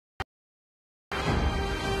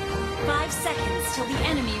5 seconds till the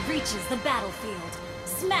enemy reaches the battlefield.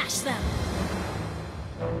 Smash them!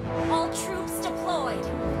 All troops deployed!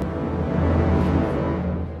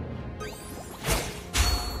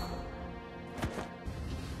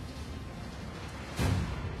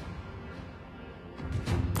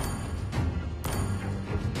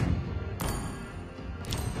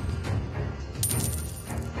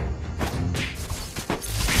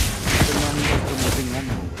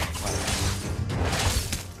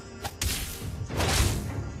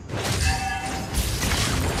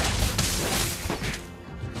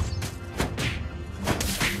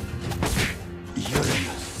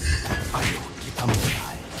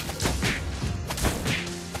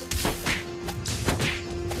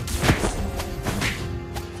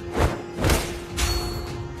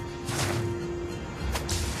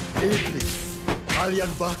 Iblis, kalian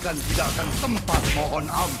bahkan tidak akan sempat mohon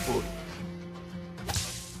ampun.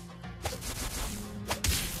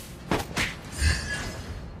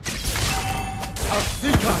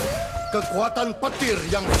 Saksikan kekuatan petir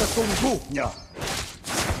yang sesungguhnya.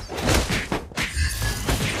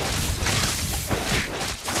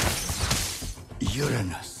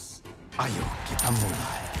 Uranus, ayo kita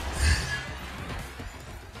mulai.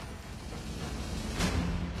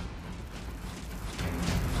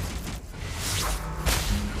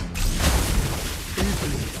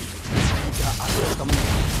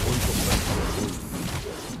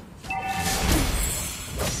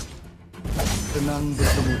 Senang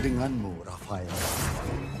bertemu denganmu, Rafael.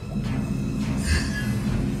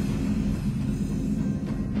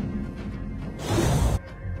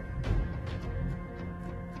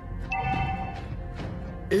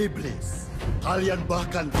 Iblis, kalian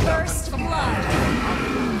bahkan tidak akan sempat.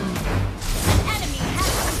 An enemy has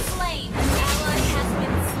been slain. An ally has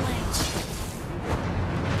been slain.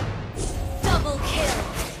 Double kill.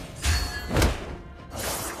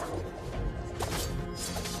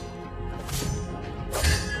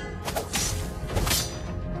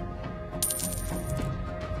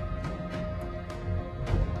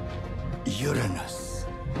 Uranus,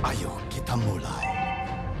 ayo kita mulai.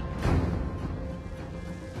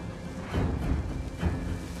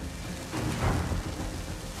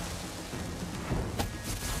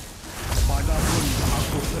 Manapun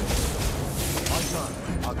aku pergi, Azar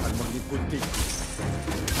akan mengikuti.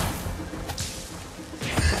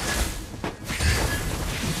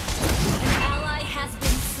 An ally has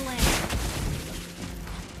been slain.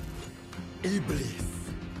 Iblis,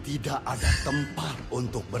 tidak ada tempat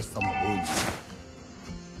untuk bersembunyi.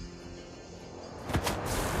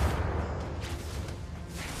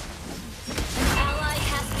 An ally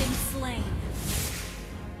has been slain.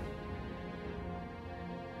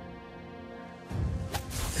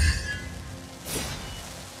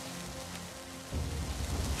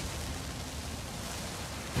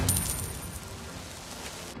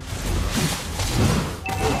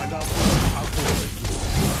 Manapun aku pergi,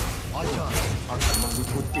 Azar akan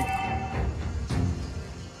mengikuti.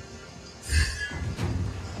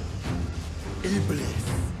 Iblis,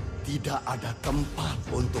 tidak ada tempat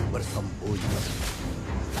untuk bersembunyi.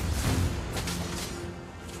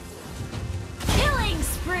 Killing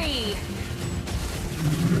spree!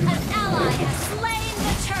 An ally has slain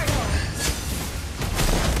the turtle!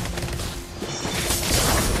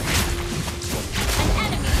 An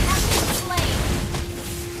enemy has been slain!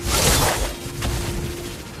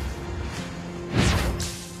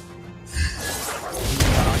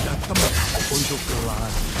 Tidak ada tempat untuk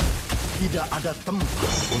berlari. Tidak ada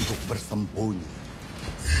tempat untuk bersembunyi.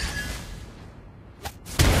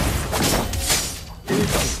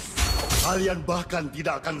 Iblis, kalian bahkan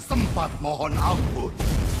tidak akan sempat mohon ampun.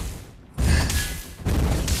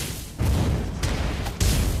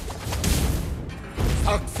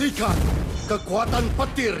 Saksikan kekuatan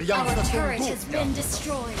petir yang Our turret has sesungguhnya. been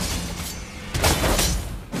destroyed.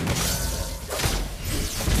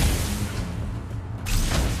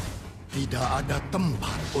 Tidak ada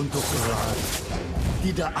tempat untuk berlari.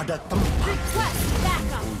 Tidak ada tempat. Request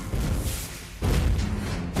backup!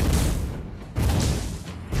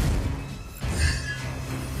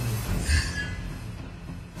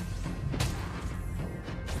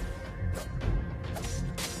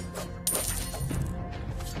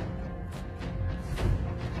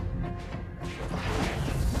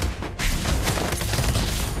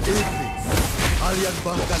 Iblis, kalian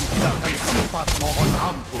bahkan tidak akan sempat mohon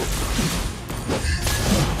ampun.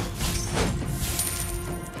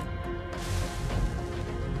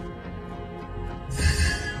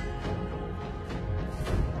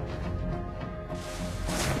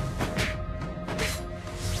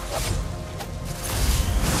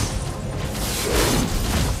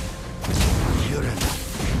 Uranus,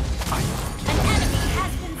 ayo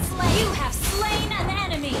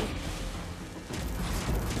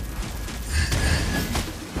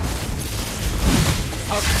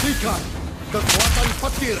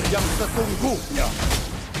petir yang sesungguhnya.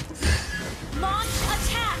 Launch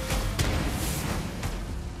attack!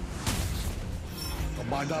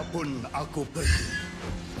 Kemanapun aku pergi,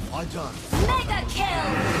 ajar. Mega kill!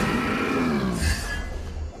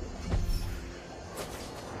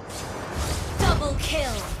 Double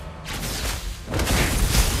kill!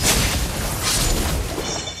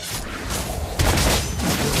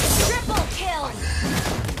 Triple kill!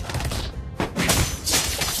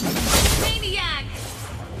 Maniac!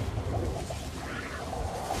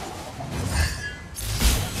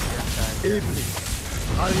 Iblis,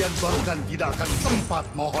 kalian bahkan tidak akan sempat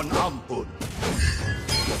mohon ampun.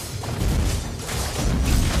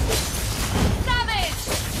 Savage!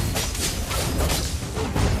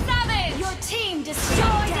 Savage! Your team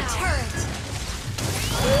destroyed the turret!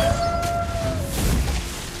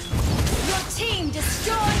 Your team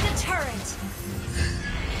destroyed the turret!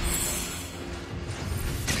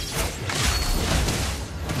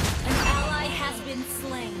 An ally has been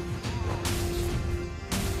slain.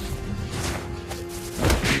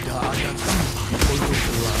 Tidak ada tempat untuk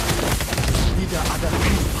berlari. Tidak ada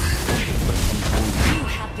tempat untuk bersembunyi. You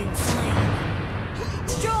have been slain.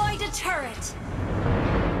 Destroy the turret!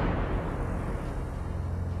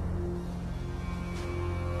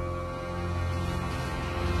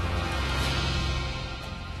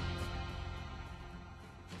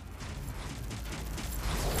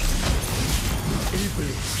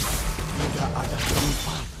 Iblis, tidak ada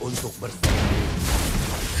tempat untuk bersembunyi.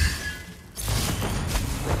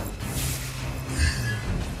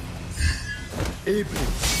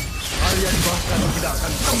 Iblis, kalian bahkan tidak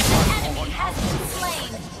akan sempat Enemy mohon has ampun. been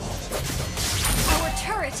slain. Our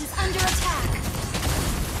turret is under attack.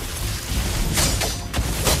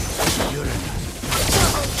 Uranus,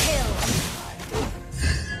 Double kill.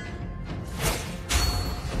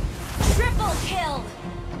 Triple kill.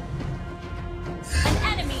 An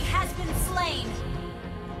enemy has been slain.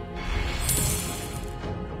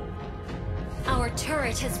 Our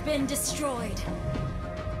turret has been destroyed.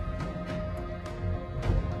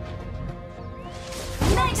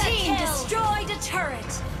 Your team destroyed a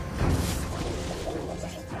turret.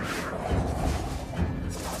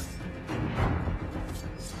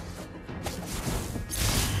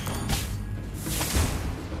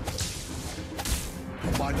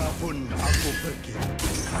 kemanapun aku pergi,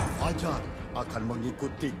 fajar akan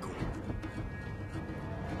mengikutiku.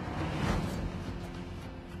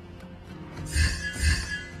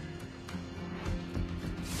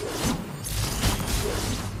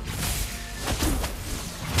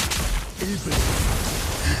 Iblis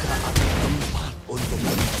tidak ada tempat untuk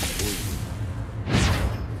bersembunyi.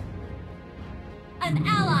 An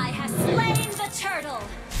ally has slain the turtle.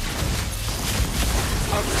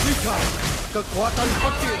 Saksikan kekuatan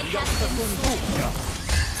petir yang sesungguhnya.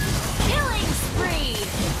 Killing spree.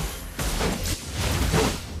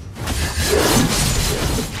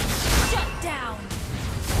 Shut down.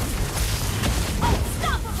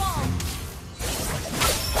 Unstoppable.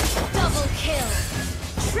 Double kill.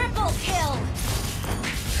 Triple kill.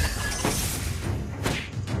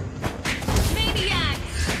 Maniac.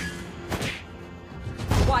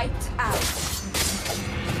 Wiped out.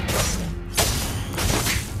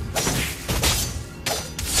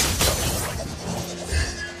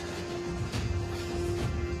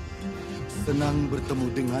 Senang bertemu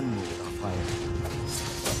denganmu, Rafael.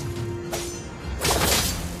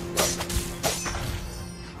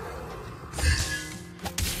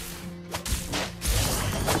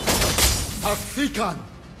 Saksikan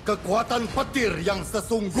kekuatan petir yang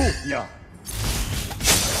sesungguhnya.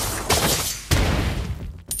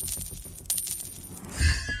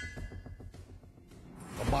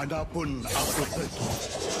 Kemanapun aku pergi,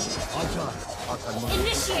 fajar akan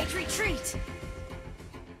Initiate retreat.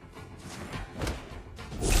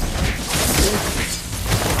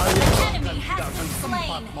 Kalian Enemy has tidak akan been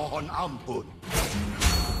sempat slain. mohon ampun.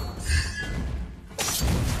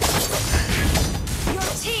 Your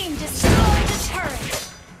team destroyed the turret.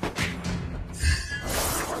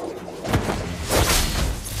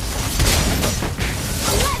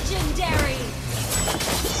 Legendary.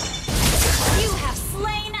 You have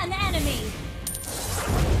slain an enemy.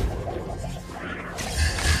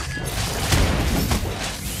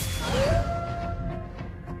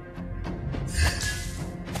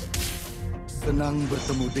 Senang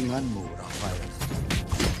bertemu denganmu, Rafael.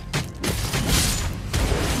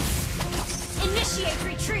 Initiate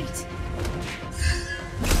retreat.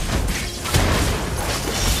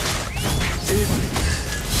 Iblis,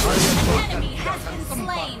 kalian bahkan Enemy tidak has akan been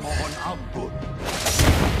sempat slain. mohon ampun.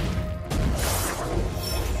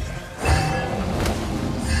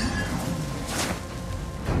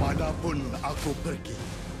 Kemanapun Kemanapun aku pergi,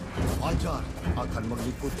 fajar akan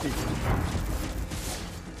mengikutiku.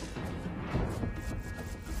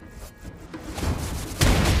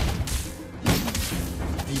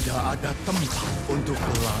 Tidak ada tempat untuk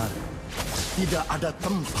berlari. Tidak ada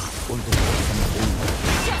tempat untuk bersembunyi.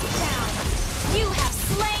 Shut down! You have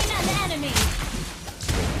slain an enemy!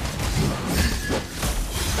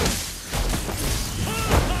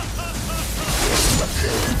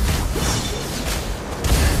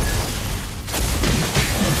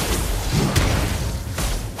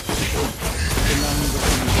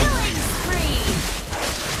 Killing spree!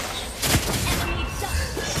 Enemy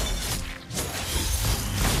double!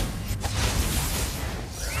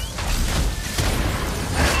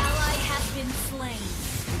 Ally has been slain.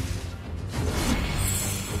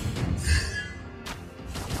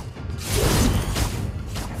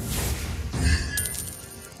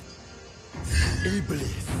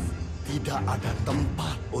 Iblis, tidak ada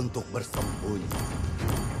tempat untuk bersembunyi.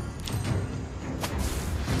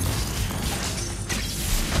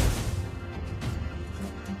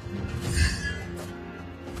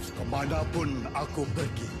 Kemanapun aku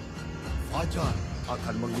pergi, fajar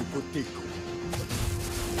akan mengikutiku.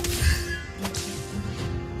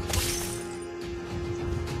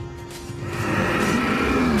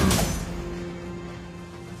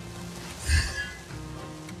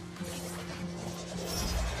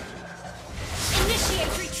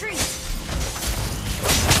 Initiate retreat!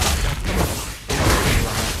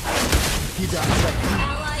 Tidak ada tempat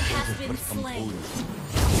Ally has untuk been slain. bersembunyi.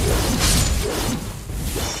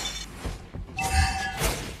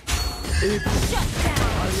 Iblis, Shut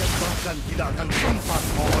down! kalian bahkan tidak akan sempat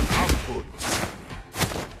mohon ampun.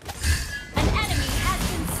 An enemy has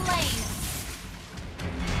been slain.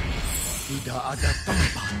 Tidak ada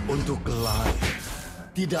tempat untuk lari.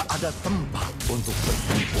 Tidak ada tempat untuk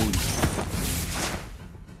bersembunyi.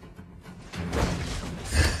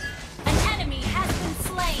 An enemy has been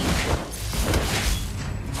slain.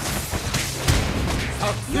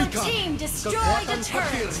 Your Saksikan team destroyed kekuatan a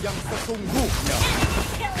petir turret. yang sesungguhnya.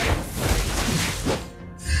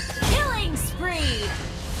 Killing spree!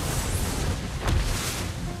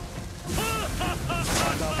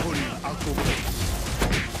 Manapun aku pergi,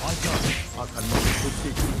 fajar akan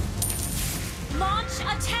mengikutiku. Launch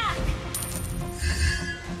attack!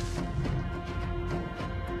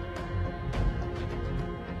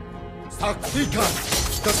 Saksikan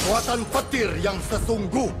kekuatan petir yang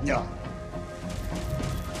sesungguhnya.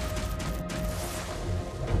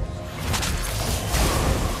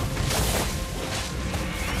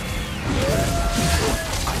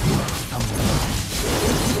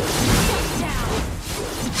 Shut down!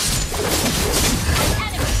 An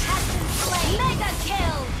enemy has been slain. Mega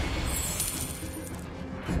kill!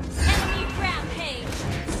 Enemy rampage!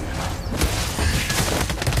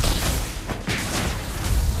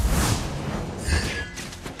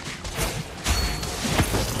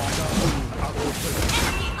 Manapun aku pergi,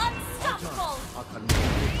 Enemy unstoppable! akan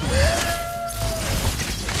mengikutiku.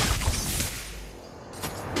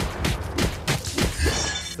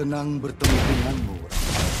 Senang bertemu denganmu.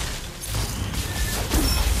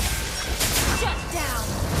 Shut down!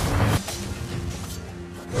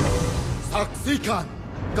 Saksikan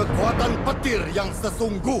kekuatan petir yang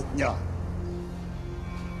sesungguhnya.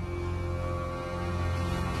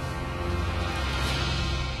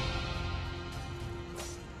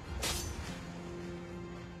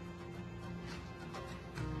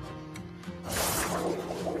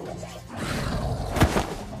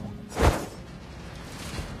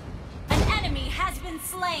 An enemy has been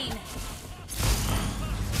slain.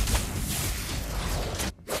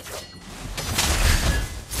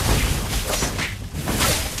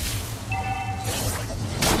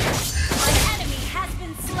 An enemy has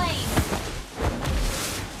been slain.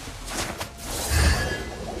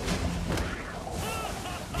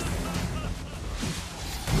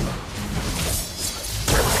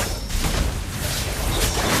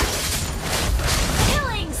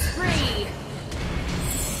 Killing spree.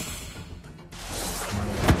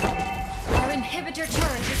 Our inhibitor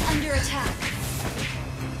turret is under attack.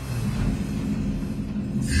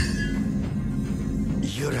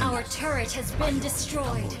 Our turret has been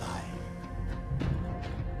destroyed.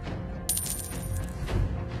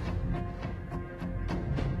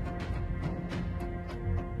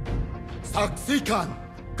 Saksikan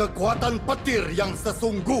kekuatan petir yang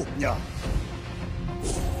sesungguhnya.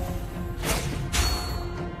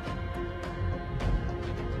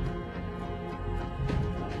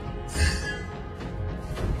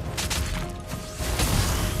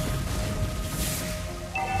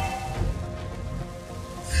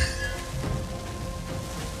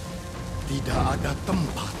 Tidak ada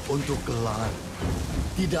tempat untuk kelari.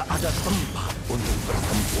 Tidak ada tempat untuk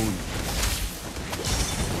bersembunyi.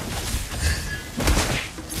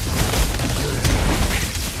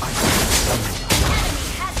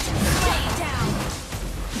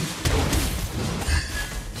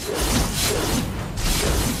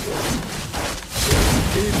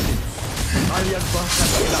 Kalian bahkan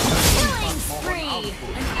tidak Killing spree!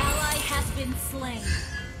 An ally has been slain.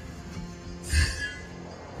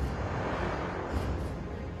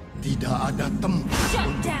 Tidak ada tempat Shut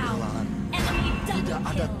untuk down! berlari. Enemy Tidak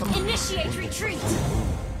double ada kill. tempat Initiate untuk retreat!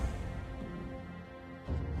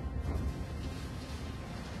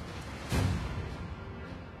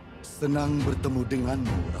 Senang bertemu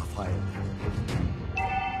denganmu, Rafael.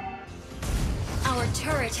 Our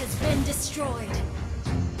turret has been destroyed.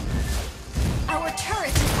 Our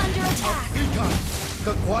turret is under attack. Saksikan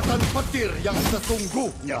kekuatan petir yang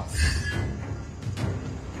sesungguhnya.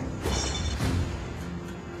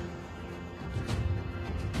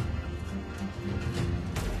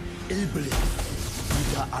 Iblis,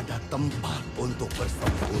 tidak ada tempat untuk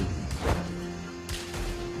bersembunyi.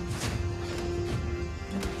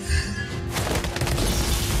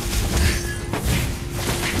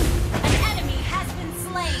 An enemy has been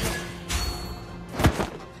slain.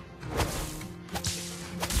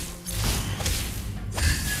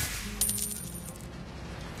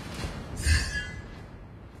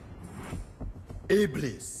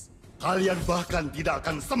 Iblis, kalian bahkan tidak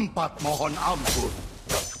akan sempat mohon ampun.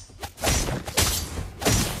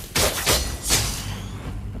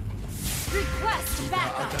 Request Tidak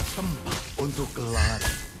backup. ada tempat untuk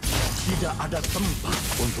kelari. Tidak ada tempat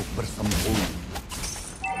untuk bersembunyi.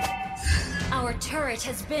 Our turret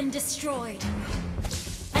has been destroyed.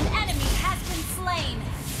 An enemy has been slain.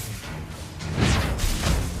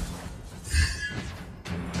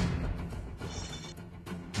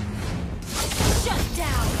 Shut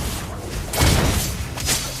down.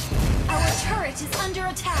 Our turret is under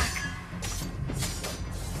attack.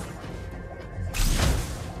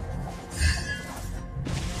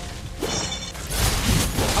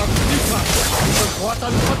 Saksikan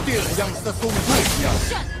kekuatan petir yang sesungguhnya.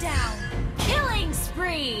 Shut down. Killing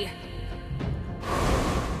spree.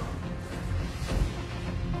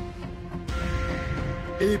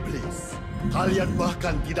 Iblis, kalian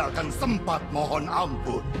bahkan tidak akan sempat mohon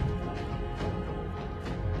ampun.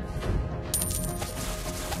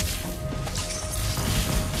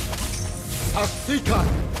 Saksikan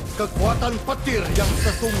kekuatan petir yang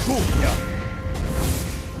sesungguhnya.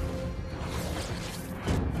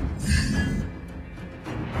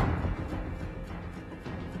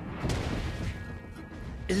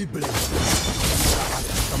 Iblis, tidak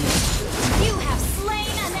ada tempat. You have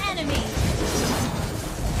slain an enemy.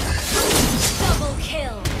 Double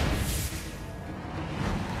kill.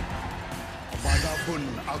 Manapun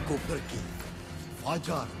aku pergi,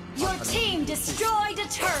 Fajar Your akan team destroyed a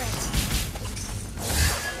turret.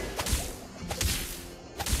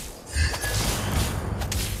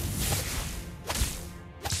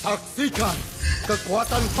 saksikan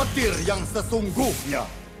kekuatan petir yang sesungguhnya.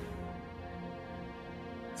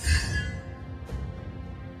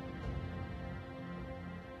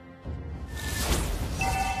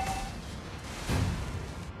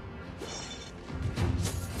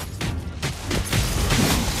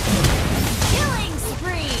 Killing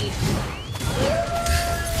spree.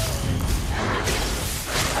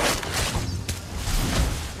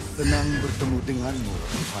 Senang bertemu denganmu,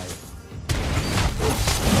 Rafael.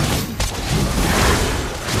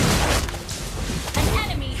 An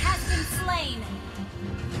enemy has been slain.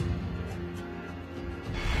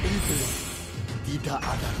 Iblis, tidak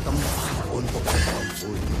ada tempat untuk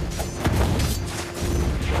bersembunyi.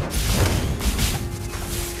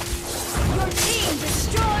 Your team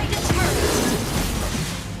destroyed a turret.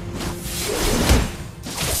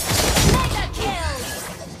 Mega kill.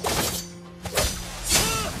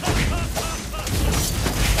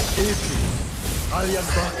 Iblis, kalian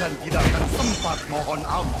bahkan tidak akan sempat mohon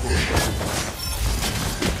ampun.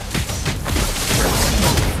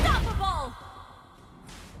 Unstoppable.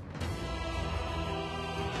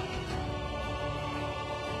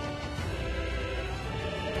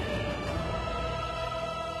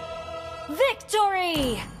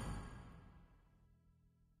 Victory!